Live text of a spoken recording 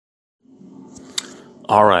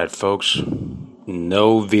All right, folks.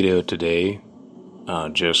 No video today,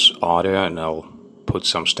 just audio, and I'll put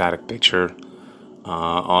some static picture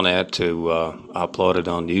on it to upload it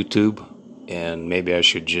on YouTube. And maybe I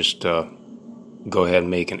should just go ahead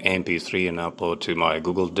and make an MP3 and upload to my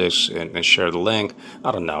Google Disk and share the link.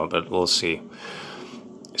 I don't know, but we'll see.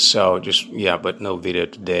 So but no video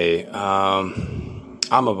today. I'm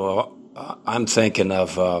thinking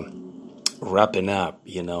of wrapping up,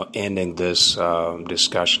 ending this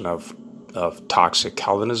discussion of toxic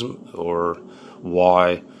Calvinism, or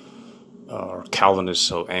why are Calvinists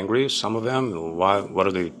so angry, some of them? What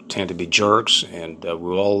do they tend to be jerks? And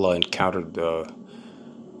we all encountered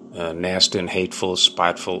nasty and hateful,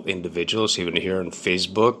 spiteful individuals, even here on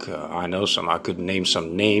Facebook. I know some, I could name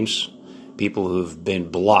some names, people who've been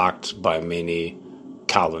blocked by many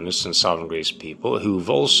Calvinists and Sovereign Grace people, who've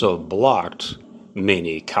also blocked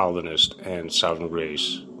many Calvinist and Sovereign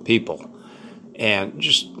Grace people, and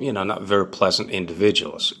just not very pleasant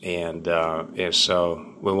individuals. And so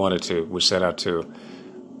we set out to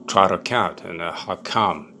try to count and how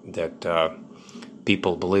come that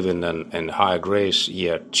people believe in high grace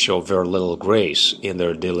yet show very little grace in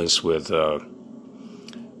their dealings with their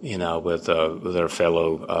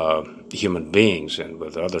fellow human beings and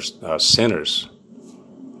with other sinners.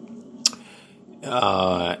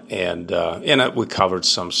 We covered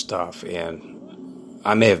some stuff, and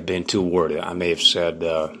I may have been too wordy. I may have said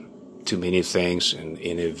too many things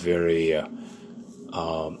in a very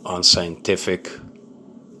unscientific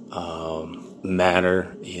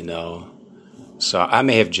manner, So I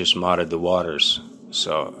may have just muddied the waters.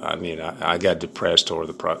 So, I got depressed over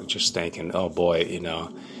the project, just thinking, oh boy,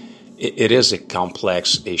 it is a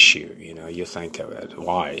complex issue. You think of it.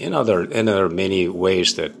 Why? There are many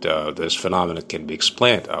ways that this phenomenon can be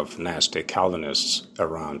explained of nasty Calvinists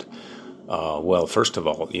around. First of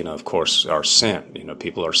all, of course, our sin.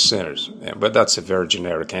 People are sinners, but that's a very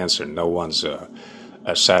generic answer. No one's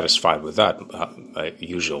satisfied with that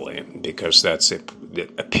usually, because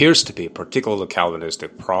it appears to be a particularly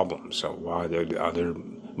Calvinistic problem. So why are they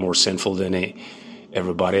more sinful than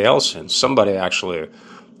everybody else? And somebody actually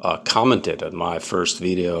commented on my first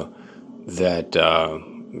video that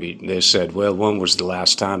they said, well, when was the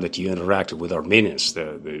last time that you interacted with Arminians?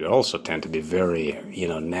 They also tend to be very,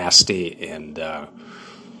 nasty and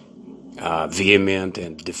vehement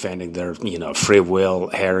and defending their, free will,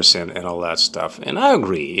 heresy, and all that stuff. And I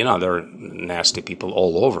agree, there are nasty people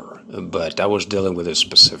all over. But I was dealing with a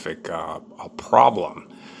specific problem,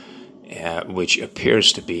 which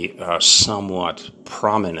appears to be somewhat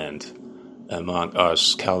prominent among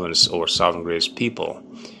us Calvinists or Sovereign Grace people.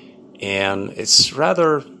 And it's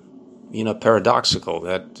rather, paradoxical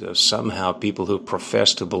that somehow people who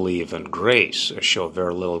profess to believe in grace show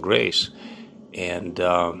very little grace. And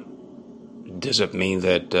does it mean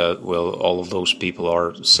that, all of those people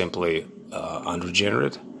are simply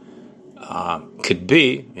unregenerate? Could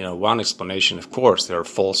be. One explanation, of course, there are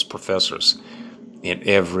false professors in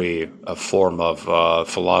every form of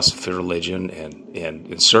philosophy, religion,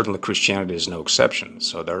 and certainly Christianity is no exception.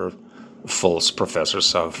 So there are false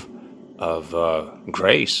professors of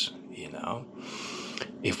grace.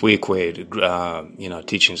 If we equate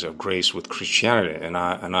teachings of grace with Christianity, and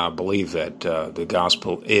I believe that the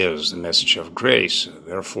gospel is the message of grace,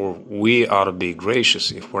 therefore we ought to be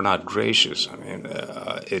gracious. If we're not gracious,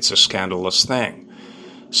 it's a scandalous thing.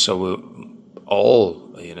 So we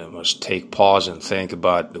all must take pause and think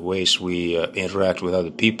about the ways we interact with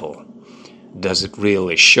other people. Does it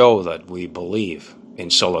really show that we believe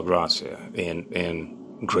in sola gratia, in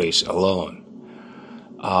grace alone?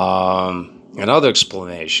 Another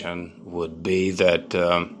explanation would be that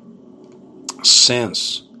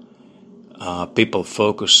since people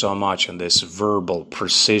focus so much on this verbal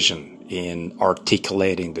precision in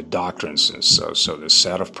articulating the doctrines, and so the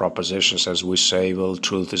set of propositions, as we say, well,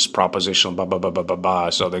 truth is propositional, blah, blah, blah, blah, blah, blah.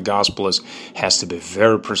 So the gospel has to be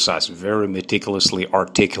very precise, very meticulously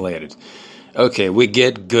articulated. Okay, we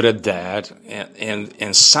get good at that,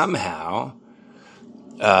 and somehow,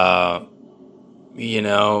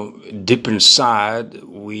 deep inside,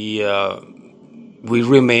 we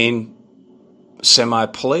remain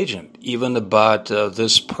semi-Pelagian, even about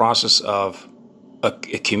this process of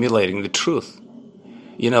accumulating the truth.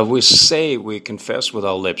 We confess with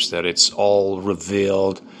our lips that it's all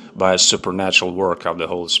revealed by a supernatural work of the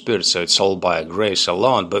Holy Spirit, so it's all by grace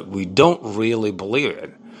alone, but we don't really believe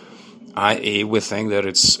it. I.e., we think that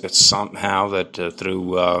it's somehow that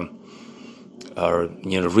through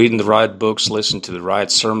reading the right books, listening to the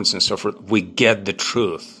right sermons and so forth, we get the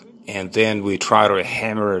truth, and then we try to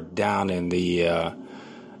hammer it down in the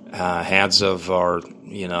heads of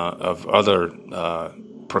of other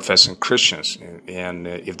professing Christians, and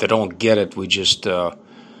if they don't get it, we just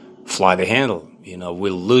fly the handle.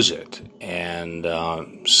 We'll lose it, and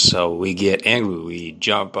so we get angry. We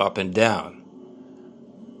jump up and down,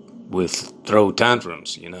 we throw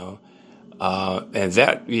tantrums. And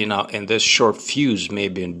that and this short fuse may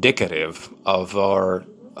be indicative of our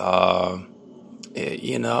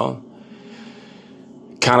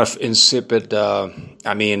kind of insipid.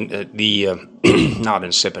 Not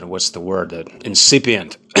insipid. What's the word?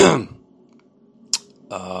 Incipient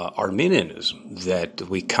Arminianism that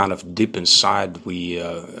we kind of deep inside we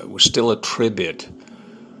still attribute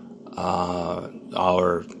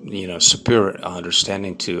our superior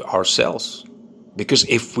understanding to ourselves. Because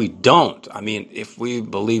if we don't, if we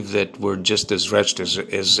believe that we're just as wretched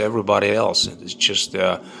as everybody else, it's just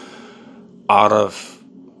out of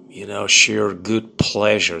sheer good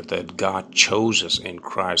pleasure that God chose us in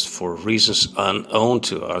Christ for reasons unknown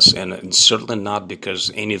to us, and certainly not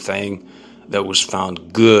because anything that was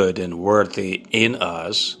found good and worthy in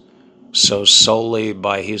us, so solely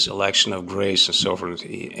by His election of grace and so forth.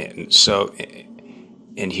 And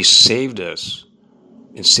He saved us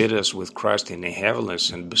and seated us with Christ in the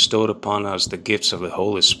heavenlies and bestowed upon us the gifts of the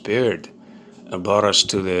Holy Spirit and brought us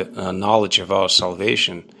to the knowledge of our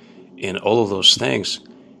salvation in all of those things.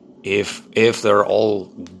 If they're all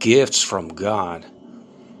gifts from God,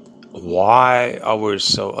 why are we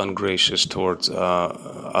so ungracious towards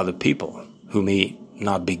other people who may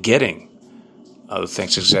not be getting other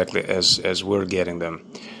things exactly as we're getting them?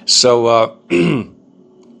 So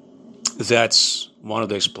that's one of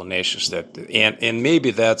the explanations and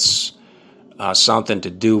maybe that's something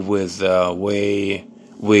to do with the way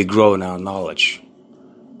we grow in our knowledge.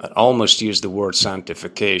 I almost use the word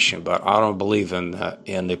sanctification, but I don't believe in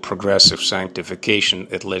the progressive sanctification,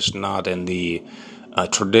 at least not in the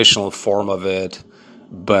traditional form of it.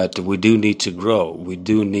 But we do need to grow. We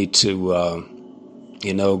do need to,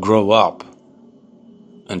 grow up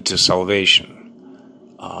into salvation,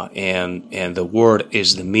 and the Word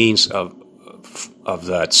is the means of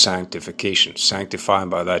that sanctification. Sanctified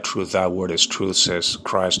by Thy truth, Thy Word is truth, says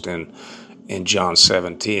Christ in John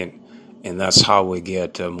 17. And that's how we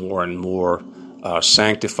get more and more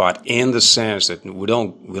sanctified, in the sense that we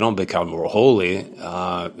don't become more holy.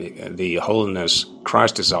 The holiness,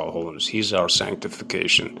 Christ is our holiness. He's our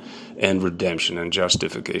sanctification and redemption and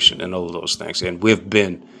justification and all of those things. And we've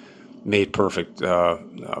been made perfect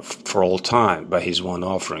for all time by His one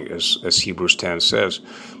offering, as Hebrews 10 says.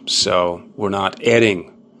 So we're not adding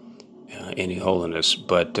any holiness,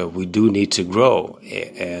 but we do need to grow,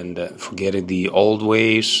 and forgetting the old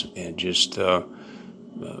ways, and just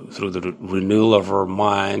through the renewal of our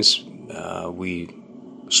minds, we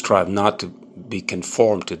strive not to be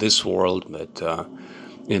conformed to this world, but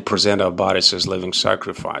and present our bodies as living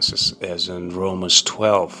sacrifices, as in Romans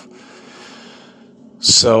 12.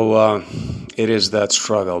 So it is that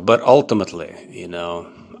struggle, but ultimately,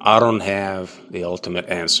 I don't have the ultimate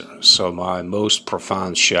answer. So my most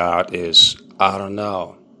profound shot is, I don't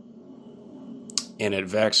know. And it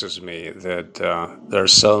vexes me that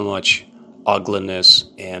there's so much ugliness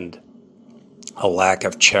and a lack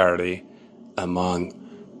of charity among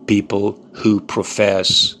people who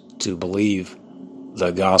profess to believe the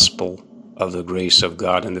gospel of the grace of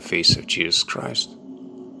God in the face of Jesus Christ.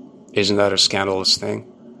 Isn't that a scandalous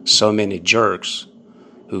thing? So many jerks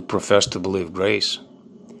who profess to believe grace.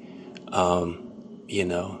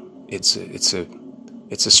 It's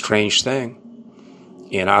a strange thing,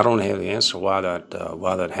 and I don't have the answer why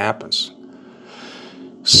that happens.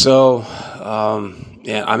 So,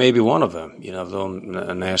 I may be one of them. Those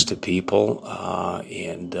nasty people,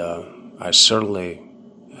 and I certainly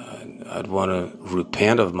I'd want to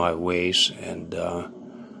repent of my ways and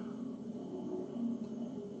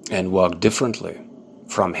walk differently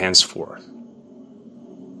from henceforth.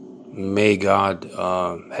 May God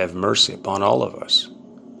have mercy upon all of us.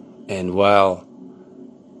 And while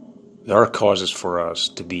there are causes for us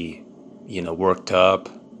to be, worked up,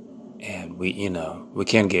 and we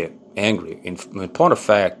can get angry. In point of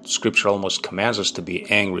fact, Scripture almost commands us to be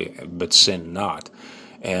angry, but sin not.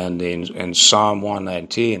 And in Psalm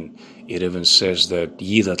 119, it even says that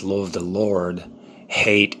ye that love the Lord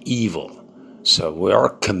hate evil. So we are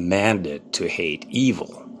commanded to hate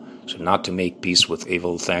evil. So not to make peace with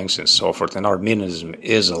evil things and so forth. And Arminianism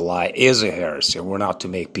is a lie, is a heresy. We're not to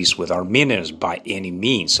make peace with Arminianism by any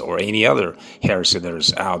means, or any other heresy that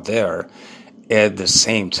is out there. At the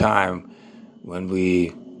same time, when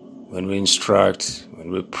we instruct,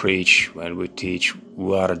 when we preach, when we teach,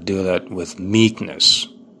 we ought to do that with meekness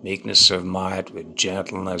of mind, with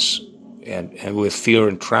gentleness, and with fear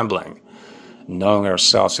and trembling, knowing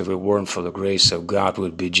ourselves, if it weren't for the grace of God,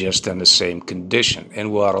 would be just in the same condition.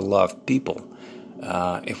 And we ought to love people.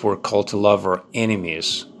 If we're called to love our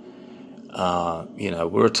enemies,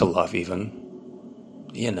 we're to love even,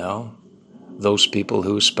 those people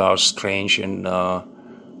who espouse strange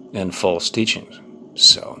and false teachings.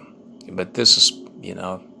 So, but this is,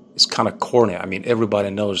 it's kind of corny. I mean, everybody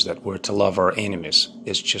knows that we're to love our enemies.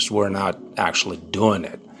 It's just we're not actually doing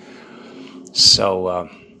it. So,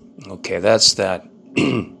 okay, that's that.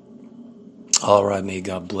 All right, may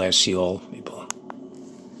God bless you all, people.